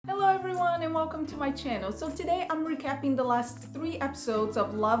and welcome to my channel. So today I'm recapping the last 3 episodes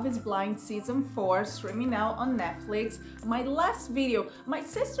of Love is Blind Season 4, streaming now on Netflix. My last video, my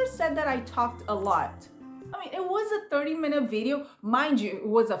sister said that I talked a lot. I mean, it was a 30-minute video. Mind you, it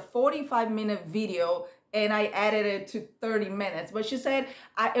was a 45-minute video and I added it to 30 minutes. But she said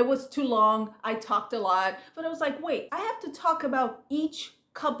it was too long, I talked a lot. But I was like, wait, I have to talk about each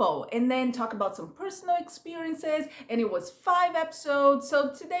couple and then talk about some personal experiences, and it was 5 episodes. So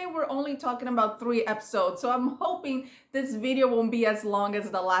today we're only talking about 3 episodes, so I'm hoping this video won't be as long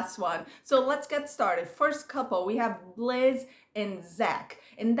as the last one. So let's get started. First couple, we have Bliss and Zach,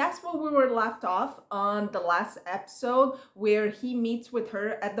 and that's where we were left off on the last episode, where he meets with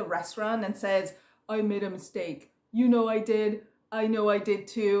her at the restaurant and says, I made a mistake, you know I did, I know I did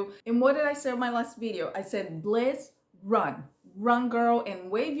too. And what did I say in my last video? I said, Bliss, run girl, and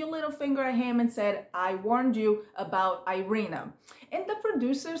wave your little finger at him and said, I warned you about Irina. And the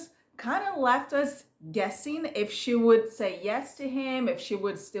producers kind of left us guessing if she would say yes to him, if she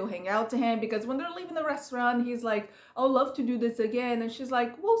would still hang out to him, because when they're leaving the restaurant, he's like, I'd love to do this again. And she's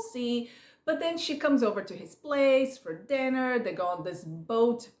like, we'll see. But then she comes over to his place for dinner. They go on this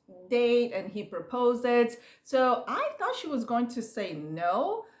boat date and he proposes. So I thought she was going to say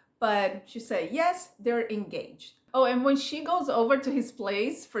no, but she said yes, they're engaged. Oh, and when she goes over to his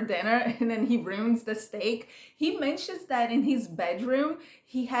place for dinner and then he ruins the steak, he mentions that in his bedroom,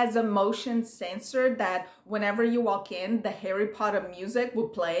 he has a motion sensor that whenever you walk in, the Harry Potter music will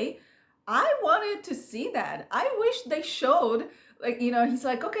play. I wanted to see that. I wish they showed, like, you know, he's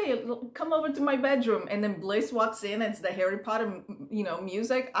like, okay, come over to my bedroom. And then Bliss walks in, it's the Harry Potter, you know,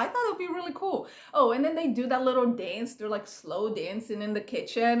 music. I thought it would be really cool. Oh, and then they do that little dance. They're like slow dancing in the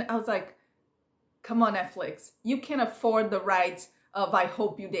kitchen. I was like, come on, Netflix. You can afford the rights of I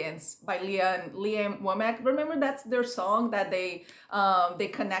Hope You Dance by Leah and Liam Womack. Remember, that's their song that they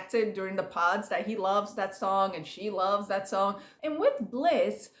connected during the pods, that he loves that song and she loves that song. And with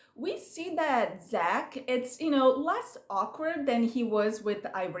Bliss, we see that Zach, it's, you know, less awkward than he was with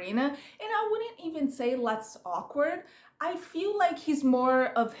Irina. And I wouldn't even say less awkward. I feel like he's more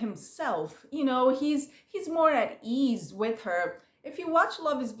of himself. You know, he's more at ease with her. If you watch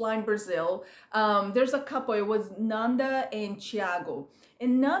Love is Blind Brazil, there's a couple, it was Nanda and Thiago.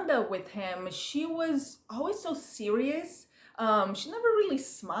 And Nanda with him, she was always so serious. She never really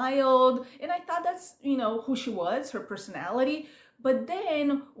smiled. And I thought that's, you know, who she was, her personality. But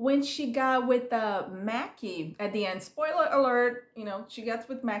then when she got with Mackie at the end, spoiler alert, you know, she gets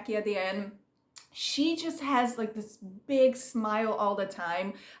with Mackie at the end, she just has like this big smile all the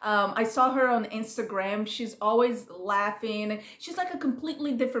time. I saw her on Instagram. She's always laughing. She's like a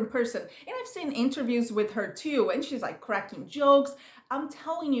completely different person. And I've seen interviews with her too, and she's like cracking jokes. I'm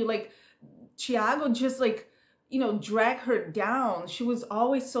telling you, like, Thiago just, like, you know, drag her down. She was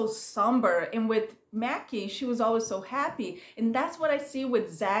always so somber. And with Mackie, she was always so happy. And that's what I see with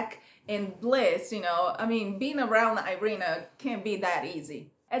Zach and Bliss. You know, I mean, being around Irina can't be that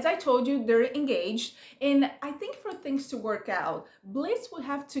easy. As I told you, they're engaged, and I think for things to work out, Bliss would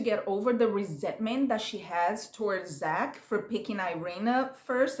have to get over the resentment that she has towards Zach for picking Irina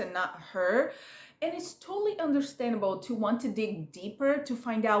first and not her. And it's totally understandable to want to dig deeper to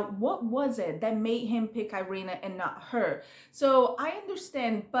find out what was it that made him pick Irina and not her. So I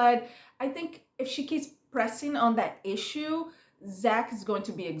understand, but I think if she keeps pressing on that issue, Zach is going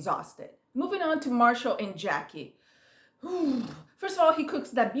to be exhausted. Moving on to Marshall and Jackie. First of all, he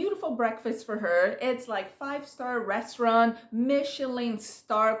cooks that beautiful breakfast for her. It's like 5-star restaurant, Michelin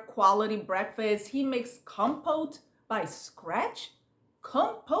star quality breakfast. He makes compote by scratch.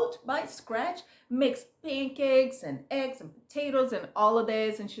 Compote by scratch. Makes pancakes and eggs and potatoes and all of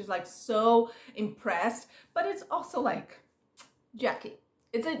this. And she's like so impressed. But it's also like, Jackie.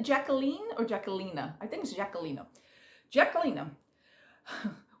 Is it Jacqueline or Jacquelina? I think it's Jacquelina. Jacquelina.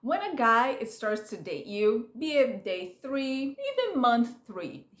 When a guy starts to date you, be it day 3, even month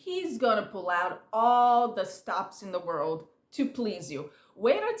 3, he's gonna pull out all the stops in the world to please you.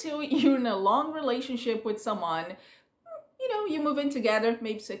 Wait until you're in a long relationship with someone, you know, you move in together,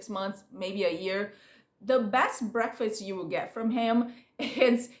 maybe 6 months, maybe a year. The best breakfast you will get from him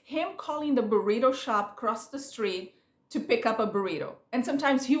is him calling the burrito shop across the street to pick up a burrito. And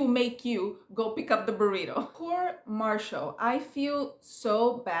sometimes he will make you go pick up the burrito. Poor Marshall. I feel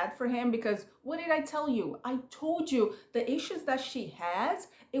so bad for him because what did I tell you? I told you the issues that she has,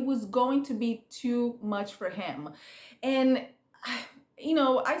 it was going to be too much for him. And, you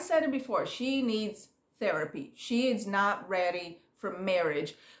know, I said it before, she needs therapy. She is not ready for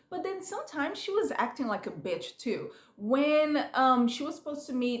marriage. But then sometimes she was acting like a bitch too. When she was supposed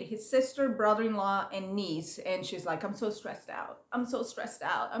to meet his sister, brother-in-law, and niece, and she's like, I'm so stressed out. I'm so stressed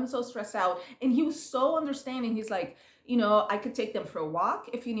out. I'm so stressed out. And he was so understanding. He's like, you know, I could take them for a walk.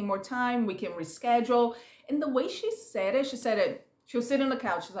 If you need more time, we can reschedule. And the way she said it, she was sitting on the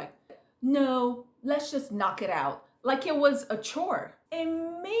couch. She's like, no, let's just knock it out. Like it was a chore.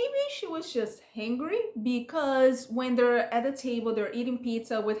 And maybe she was just hangry because when they're at the table, they're eating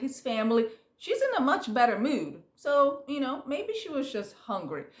pizza with his family, she's in a much better mood. So, you know, maybe she was just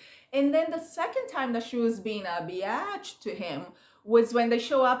hungry. And then the second time that she was being a biatch to him was when they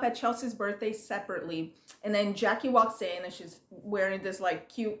show up at Chelsea's birthday separately. And then Jackie walks in and she's wearing this like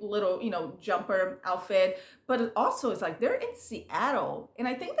cute little, you know, jumper outfit. But it also it's like they're in Seattle. And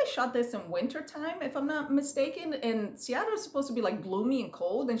I think they shot this in winter time, if I'm not mistaken. And Seattle is supposed to be like gloomy and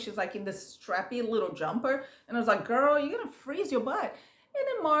cold. And she's like in this strappy little jumper. And I was like, girl, you're going to freeze your butt. And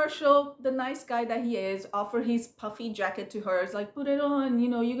then Marshall, the nice guy that he is, offered his puffy jacket to her. It's like, put it on, you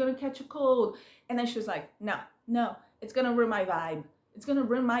know, you're going to catch a cold. And then she's like, no, it's going to ruin my vibe. It's going to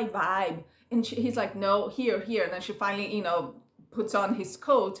ruin my vibe. And he's like, no, here. And then she finally, you know, puts on his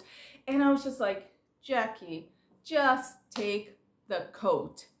coat. And I was just like, Jackie, just take the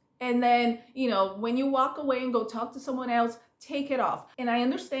coat. And then, you know, when you walk away and go talk to someone else, take it off. And I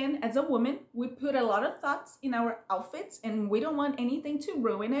understand as a woman, we put a lot of thoughts in our outfits and we don't want anything to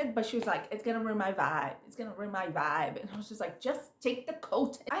ruin it. But she was like, it's going to ruin my vibe. It's going to ruin my vibe. And I was just like, just take the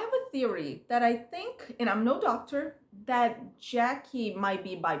coat. I have a theory that I think, and I'm no doctor, that Jackie might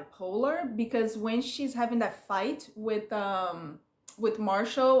be bipolar because when she's having that fight with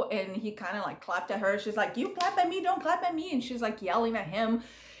Marshall and he kind of like clapped at her, she's like, you clap at me, don't clap at me. And she's like yelling at him.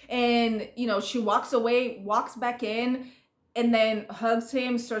 And, you know, she walks away, walks back in, and then hugs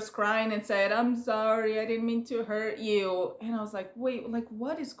him, starts crying and said, I'm sorry, I didn't mean to hurt you. And I was like, wait, like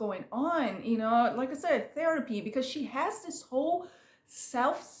what is going on? You know, like I said, therapy, because she has this whole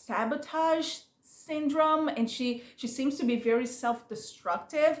self-sabotage syndrome and she seems to be very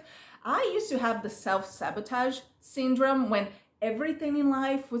self-destructive. I used to have the self-sabotage syndrome when everything in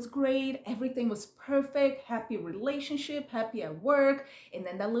life was great, everything was perfect, happy relationship, happy at work, and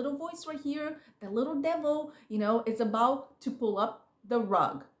then that little voice right here, that little devil, you know, is about to pull up the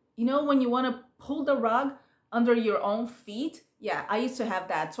rug. You know, when you want to pull the rug under your own feet? Yeah, I used to have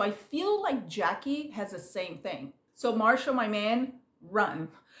that. So I feel like Jackie has the same thing. So Marshall, my man, run.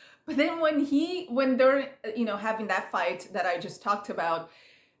 But then when they're, you know, having that fight that I just talked about,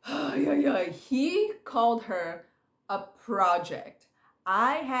 he called her a project.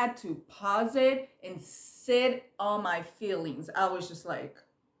 I had to pause it and sit on my feelings. I was just like,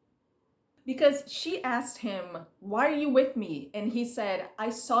 because she asked him, why are you with me? And he said,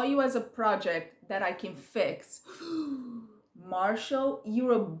 I saw you as a project that I can fix. Marshall,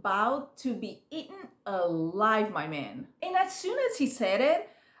 you're about to be eaten alive, my man. And as soon as he said it,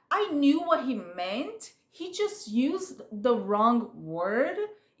 I knew what he meant. He just used the wrong word.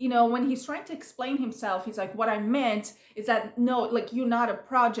 You know, when he's trying to explain himself, he's like, what I meant is that, no, like you're not a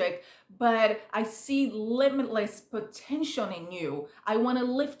project, but I see limitless potential in you. I want to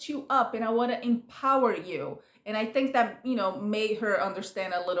lift you up and I want to empower you. And I think that, you know, made her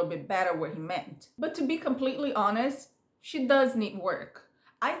understand a little bit better what he meant. But to be completely honest, she does need work.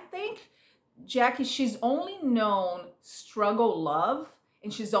 I think Jackie, she's only known struggle love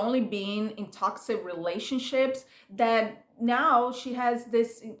and she's only been in toxic relationships that now she has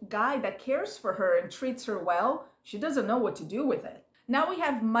this guy that cares for her and treats her well. She doesn't know what to do with it. Now we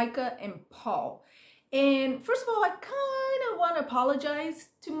have Micah and Paul. And first of all, I kind of want to apologize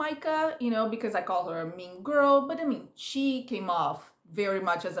to Micah, you know, because I call her a mean girl. But I mean, she came off very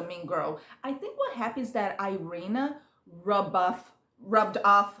much as a mean girl. I think what happened is that Irina rubbed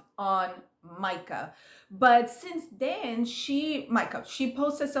off on Micah. But since then, she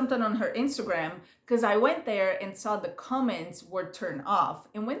posted something on her Instagram because I went there and saw the comments were turned off.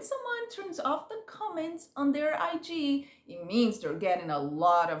 And when someone turns off the comments on their IG, it means they're getting a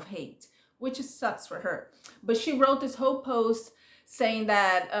lot of hate, which sucks for her. But she wrote this whole post saying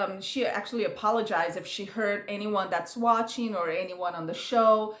that she actually apologized if she hurt anyone that's watching or anyone on the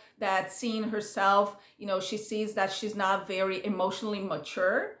show that's seeing herself. You know, she sees that she's not very emotionally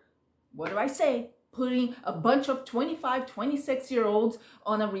mature. What do I say? Putting a bunch of 25, 26-year-olds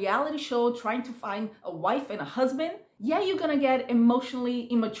on a reality show trying to find a wife and a husband. yeah, you're gonna get emotionally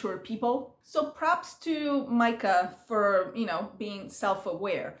immature people. So props to Micah for, you know, being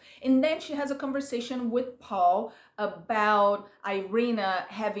self-aware. And then she has a conversation with Paul about Irina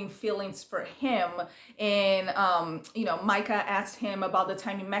having feelings for him. And, you know, Micah asked him about the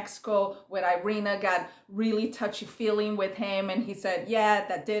time in Mexico when Irina got really touchy-feeling with him. And he said, yeah,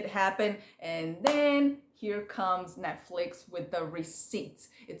 that did happen. And then here comes Netflix with the receipts.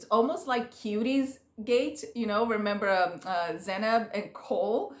 It's almost like Cuties Gate, you know, remember Zenab and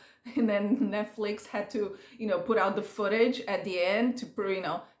Cole, and then Netflix had to, you know, put out the footage at the end to prove, you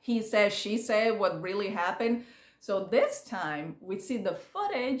know, he said, she said, what really happened. So this time we see the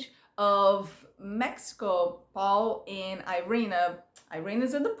footage of Mexico, Paul and Irina.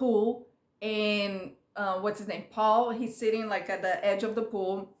 Irina's at the pool, and what's his name? Paul, he's sitting like at the edge of the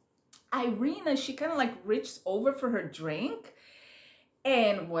pool. Irina, she kind of like reaches over for her drink.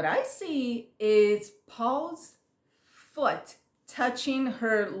 And what I see is Paul's foot touching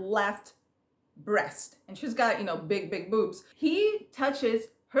her left breast. And she's got, you know, big boobs. He touches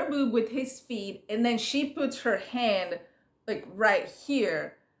her boob with his feet, and then she puts her hand like right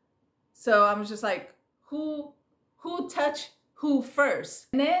here. So I'm just like, who touched who first?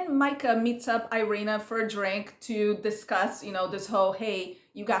 And then Micah meets up Irina for a drink to discuss, you know, this whole, hey,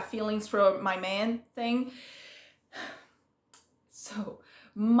 you got feelings for my man thing. So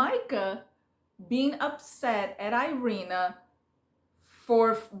Micah being upset at Irina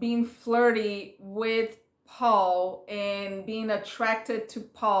for being flirty with Paul and being attracted to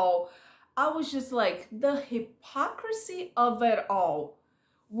Paul, I was just like, the hypocrisy of it all.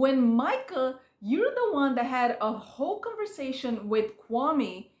 When Micah, you're the one that had a whole conversation with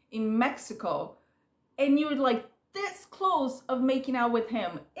Kwame in Mexico, and you're like this close of making out with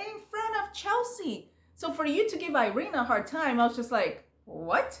him in front of Chelsea. So for you to give Irina a hard time, I was just like,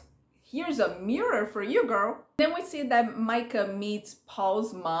 what? Here's a mirror for you, girl. Then we see that Micah meets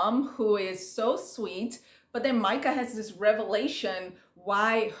Paul's mom, who is so sweet, but then Micah has this revelation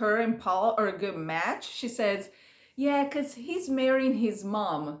why her and Paul are a good match. She says, yeah, because he's marrying his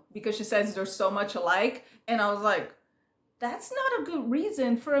mom, because she says they're so much alike. And I was like, that's not a good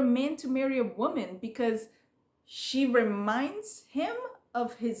reason for a man to marry a woman, because she reminds him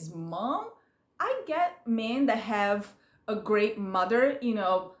of his mom. I get men that have a great mother, you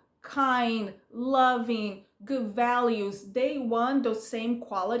know, kind, loving, good values. They want those same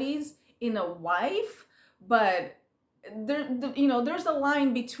qualities in a wife, but you know, there's a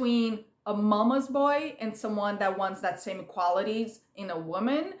line between a mama's boy and someone that wants that same qualities in a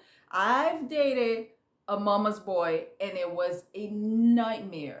woman. I've dated a mama's boy and it was a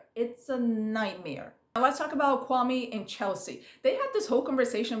nightmare. It's a nightmare. Now let's talk about Kwame and Chelsea. They had this whole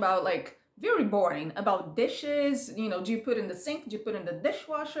conversation about, like, very boring, about dishes, you know, do you put in the sink, do you put in the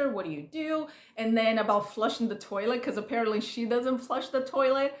dishwasher, what do you do? And then about flushing the toilet, because apparently she doesn't flush the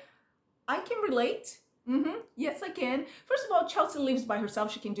toilet. I can relate. Yes, I can. First of all, Chelsea lives by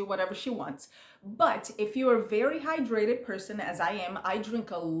herself. She can do whatever she wants. But if you're a very hydrated person, as I am, I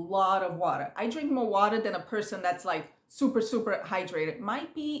drink a lot of water. I drink more water than a person that's like super hydrated. My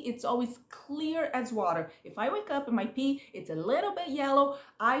pee, it's always clear as water. If I wake up and my pee, it's a little bit yellow,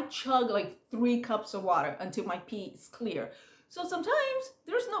 I chug like 3 cups of water until my pee is clear. So sometimes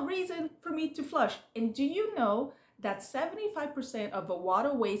there's no reason for me to flush. And do you know that 75% of the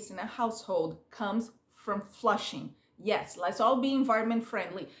water waste in a household comes from flushing? Yes, let's all be environment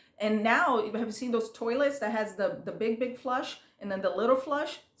friendly. And now, have you seen those toilets that has the big flush and then the little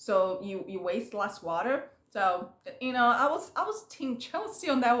flush? So you waste less water. So, you know, I was Team Chelsea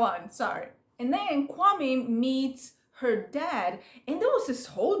on that one, sorry. And then Kwame meets her dad, and there was this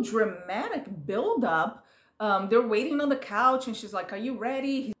whole dramatic build-up. They're waiting on the couch, and she's like, are you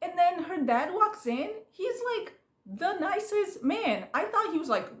ready? And then her dad walks in. He's like the nicest man. I thought he was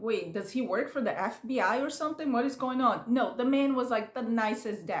like, wait, does he work for the FBI or something? What is going on? No, the man was like the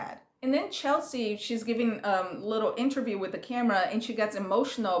nicest dad. And then Chelsea, she's giving a little interview with the camera, and she gets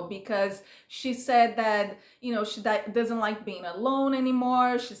emotional because she said that, you know, she doesn't like being alone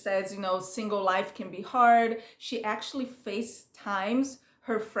anymore. She says, you know, single life can be hard. She actually FaceTimes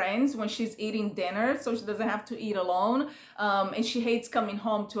her friends when she's eating dinner so she doesn't have to eat alone. And she hates coming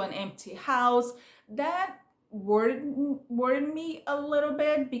home to an empty house. That worried me a little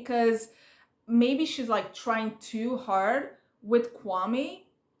bit, because maybe she's like trying too hard with Kwame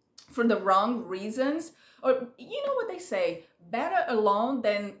for the wrong reasons. Or you know what they say, better alone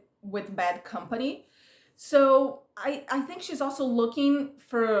than with bad company. So I think she's also looking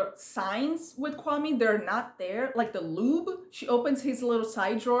for signs with Kwame. They're not there, like the lube. She opens his little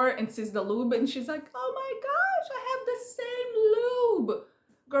side drawer and sees the lube, and she's like, oh my gosh, I have the same lube.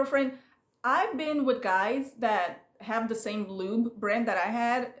 Girlfriend, I've been with guys that have the same lube brand that I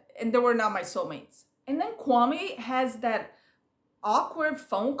had, and they were not my soulmates. And then Kwame has that awkward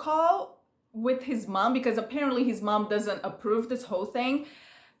phone call with his mom, because apparently his mom doesn't approve this whole thing.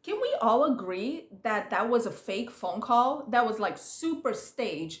 Can we all agree that that was a fake phone call? That was like super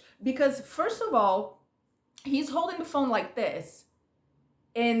staged, because first of all, he's holding the phone like this,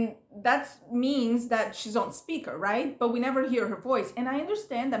 and that means that she's on speaker, right? But we never hear her voice. And I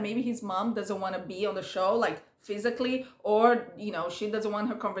understand that maybe his mom doesn't want to be on the show, like physically, or, you know, she doesn't want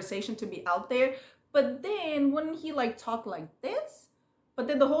her conversation to be out there. But then wouldn't he like talk like this? But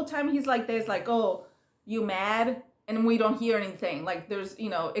then the whole time he's like this, like, oh, you mad? And we don't hear anything. Like there's, you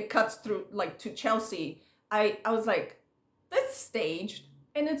know, it cuts through like to Chelsea. I was like, that's staged.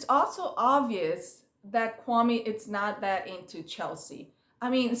 And it's also obvious that Kwame, it's not that into Chelsea. I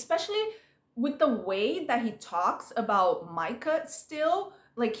mean, especially with the way that he talks about Micah still,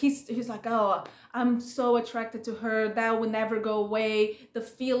 like he's like, oh, I'm so attracted to her. That will never go away. The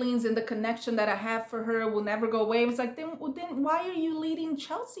feelings and the connection that I have for her will never go away. It's like, then why are you leading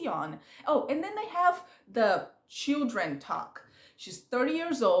Chelsea on? Oh, and then they have the children talk. She's 30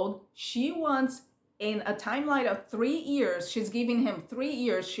 years old. She wants, in a timeline of 3 years, she's giving him 3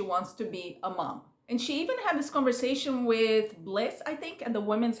 years, she wants to be a mom. And she even had this conversation with Bliss, I think, at the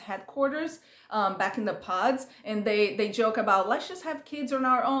women's headquarters back in the pods. And they joke about, let's just have kids on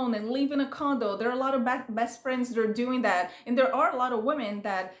our own and live in a condo. There are a lot of best friends that are doing that. And there are a lot of women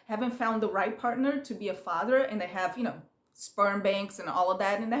that haven't found the right partner to be a father. And they have, you know, sperm banks and all of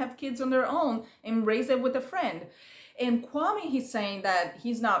that. And they have kids on their own and raise it with a friend. And Kwame, he's saying that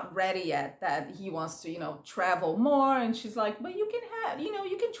he's not ready yet, that he wants to, you know, travel more. And she's like, but you can have, you know,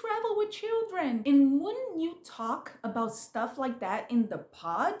 you can travel with children. And wouldn't you talk about stuff like that in the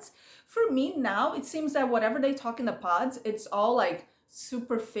pods? For me now, it seems that whatever they talk in the pods, it's all like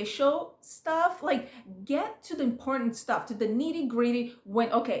superficial stuff. Like, get to the important stuff, to the nitty gritty.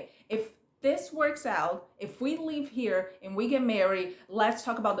 When, okay, if this works out, if we leave here and we get married, let's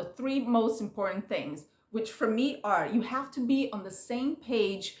talk about the 3 most important things, which for me are, you have to be on the same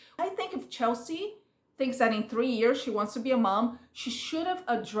page. I think if Chelsea thinks that in 3 years she wants to be a mom, she should have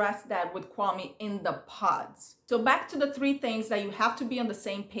addressed that with Kwame in the pods. So back to the 3 things that you have to be on the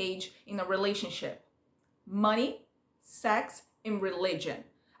same page in a relationship: money, sex, and religion.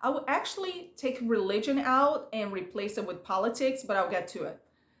 I would actually take religion out and replace it with politics, but I'll get to it.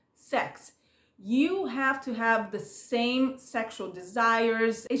 Sex. You have to have the same sexual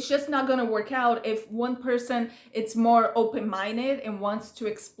desires. It's just not gonna work out if one person is more open-minded and wants to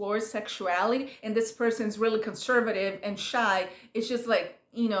explore sexuality, and this person's really conservative and shy. It's just like,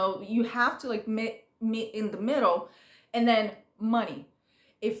 you know, you have to like meet in the middle. And then money.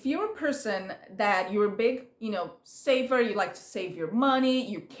 If you're a person that you're a big, you know, saver, you like to save your money,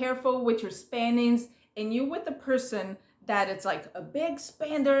 you're careful with your spendings, and you're with a person that it's like a big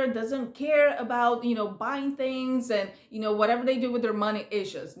spender, doesn't care about, you know, buying things, and, you know, whatever they do with their money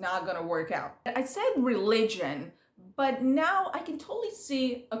is just not gonna work out. I said religion, but now I can totally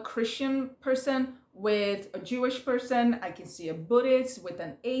see a Christian person with a Jewish person. I can see a Buddhist with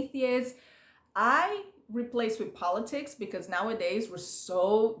an atheist. I replace with politics, because nowadays we're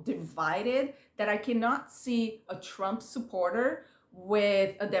so divided that I cannot see a Trump supporter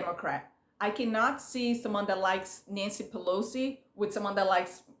with a Democrat. I cannot see someone that likes Nancy Pelosi with someone that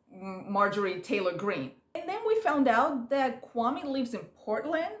likes Marjorie Taylor Greene. And then we found out that Kwame lives in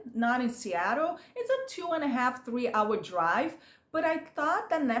Portland, not in Seattle. It's a 2.5, 3-hour drive. But I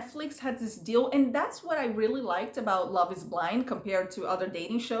thought that Netflix had this deal, and that's what I really liked about Love is Blind compared to other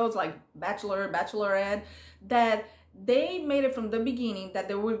dating shows like Bachelor, Bachelorette, that they made it from the beginning that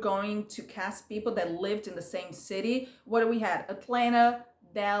they were going to cast people that lived in the same city. What do we had? Atlanta,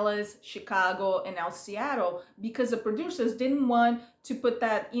 Dallas, Chicago, and now Seattle, because the producers didn't want to put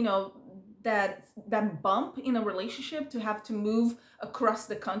that, you know, that bump in a relationship to have to move across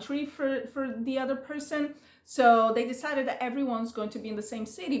the country for the other person. So they decided that everyone's going to be in the same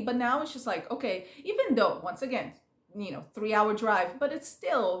city. But now it's just like, okay, even though, once again, you know, 3-hour drive, but it's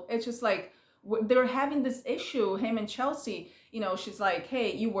just like, they're having this issue, him and Chelsea. You know, she's like,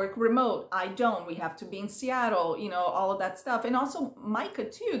 hey, you work remote. I don't. We have to be in Seattle, you know, all of that stuff. And also Micah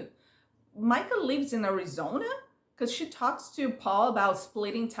too. Micah lives in Arizona, because she talks to Paul about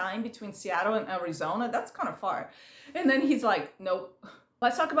splitting time between Seattle and Arizona. That's kind of far. And then he's like, nope.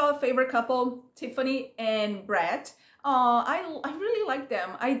 Let's talk about a favorite couple, Tiffany and Brett. I really like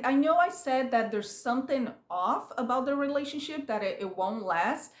them. I know I said that there's something off about their relationship, that it won't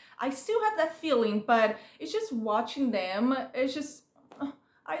last. I still have that feeling, but it's just watching them. It's just,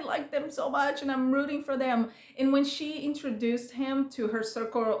 I like them so much and I'm rooting for them. And when she introduced him to her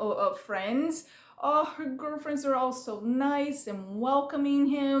circle of friends, Oh, her girlfriends are all so nice and welcoming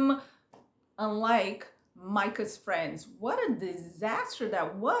him. Unlike Micah's friends. What a disaster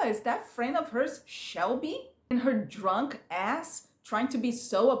that was. That friend of hers, Shelby, and her drunk ass trying to be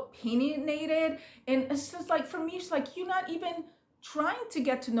so opinionated. And it's just like, for me, it's like, you're not even trying to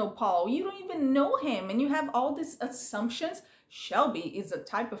get to know Paul. You don't even know him. And you have all these assumptions. Shelby is a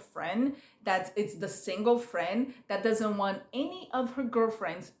type of friend it's the single friend that doesn't want any of her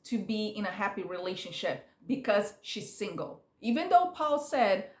girlfriends to be in a happy relationship because she's single. Even though Paul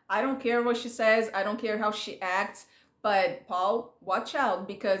said, I don't care what she says, I don't care how she acts, but Paul, watch out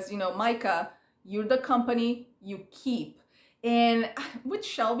because, Micah, you're the company you keep. And with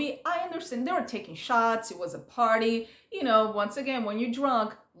Shelby, I understand they were taking shots, it was a party. Once again, when you're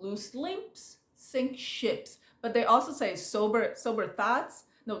drunk, loose lips sink ships. But they also say sober thoughts.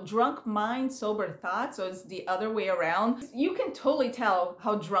 No, drunk mind, sober thoughts. So it's the other way around. You can totally tell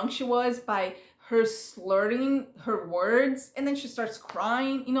how drunk she was by her slurring her words, and then she starts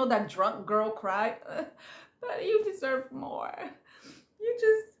crying. That drunk girl cry. But you deserve more.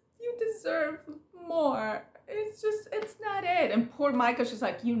 You deserve more. It's not it. And poor Micah, she's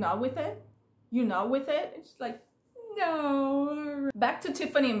like, you not with it? You not with it? And she's like, no. Back to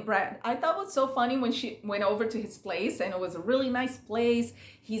Tiffany and Brad. I thought it was so funny when she went over to his place, and it was a really nice place.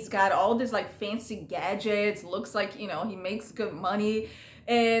 He's got all this like fancy gadgets. Looks like, he makes good money.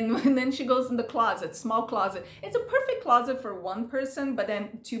 And then she goes in the closet, small closet. It's a perfect closet for one person, but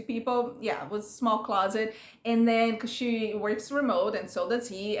then two people, yeah, it was a small closet. And then, because she works remote and so does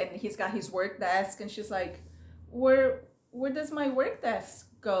he, and he's got his work desk, and she's like, where does my work desk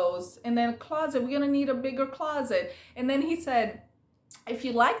goes? And then a closet, we're gonna need a bigger closet. And then he said, if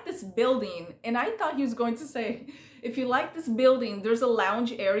you like this building, and I thought he was going to say, if you like this building, there's a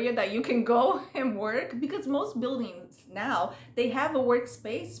lounge area that you can go and work, because most buildings now, they have a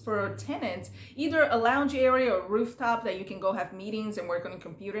workspace for tenants, either a lounge area or rooftop that you can go have meetings and work on a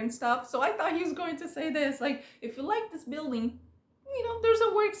computer and stuff. So I thought he was going to say this, like, if you like this building, there's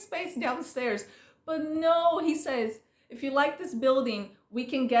a workspace downstairs. But no, he says, if you like this building, we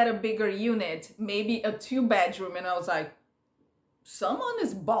can get a bigger unit, maybe a 2-bedroom. And I was like, someone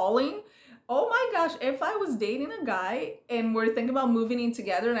is bawling. Oh my gosh, if I was dating a guy and we're thinking about moving in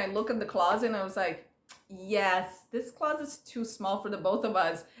together and I look at the closet and I was like, yes, this closet's too small for the both of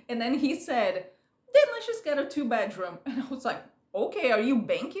us. And then he said, then let's just get a 2-bedroom. And I was like, okay, are you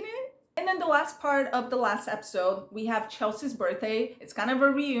banking it? And then the last part of the last episode, we have Chelsea's birthday. It's kind of a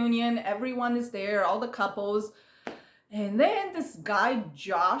reunion. Everyone is there, all the couples. And then this guy,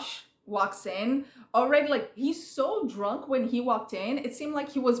 Josh, walks in already. Like, he's so drunk when he walked in. It seemed like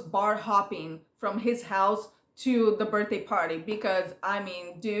he was bar hopping from his house to the birthday party, because, I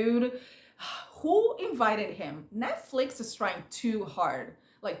mean, dude, who invited him? Netflix is trying too hard.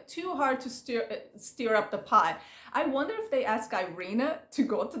 Like, too hard to stir up the pot. I wonder if they asked Irina to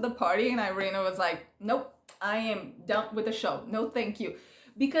go to the party, and Irina was like, nope, I am done with the show. No, thank you.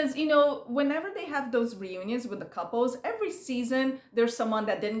 Because, whenever they have those reunions with the couples, every season there's someone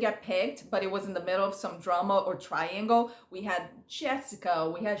that didn't get picked, but it was in the middle of some drama or triangle. We had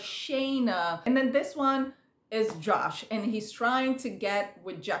Jessica, we had Shayna, and then this one is Josh, and he's trying to get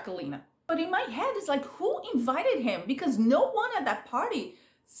with Jacquelina. But in my head, it's like, who invited him? Because no one at that party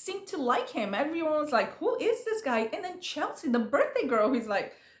seemed to like him. Everyone was like, who is this guy? And then Chelsea, the birthday girl, he's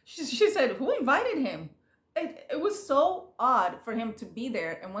like, she said, who invited him? It was so odd for him to be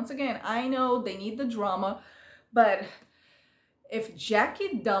there. And once again, I know they need the drama, but if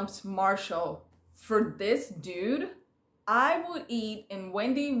Jackie dumps Marshall for this dude, I would eat, in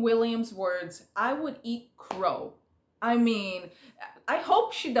Wendy Williams' words, I would eat crow. I mean, I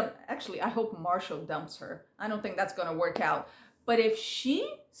hope I hope Marshall dumps her. I don't think that's gonna work out. But if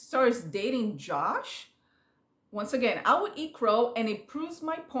she starts dating Josh, once again, I would eat crow, and it proves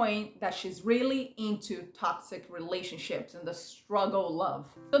my point that she's really into toxic relationships and the struggle love.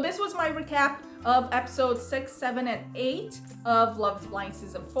 So this was my recap of episodes 6, 7, and 8 of Love is Blind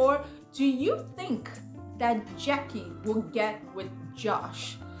Season 4. Do you think that Jackie will get with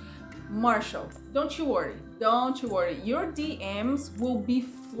Josh? Marshall, don't you worry. Don't you worry. Your DMs will be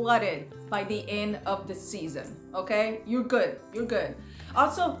flooded by the end of the season, okay? You're good. You're good.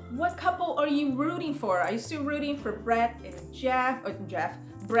 Also, what couple are you rooting for? Are you still rooting for Brett and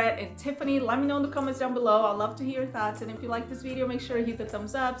Brett and Tiffany? Let me know in the comments down below. I'd love to hear your thoughts. And if you like this video, make sure you hit the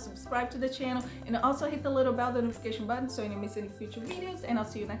thumbs up, subscribe to the channel, and also hit the little bell notification button so you don't miss any future videos. And I'll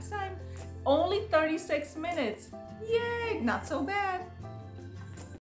see you next time. Only 36 minutes. Yay! Not so bad.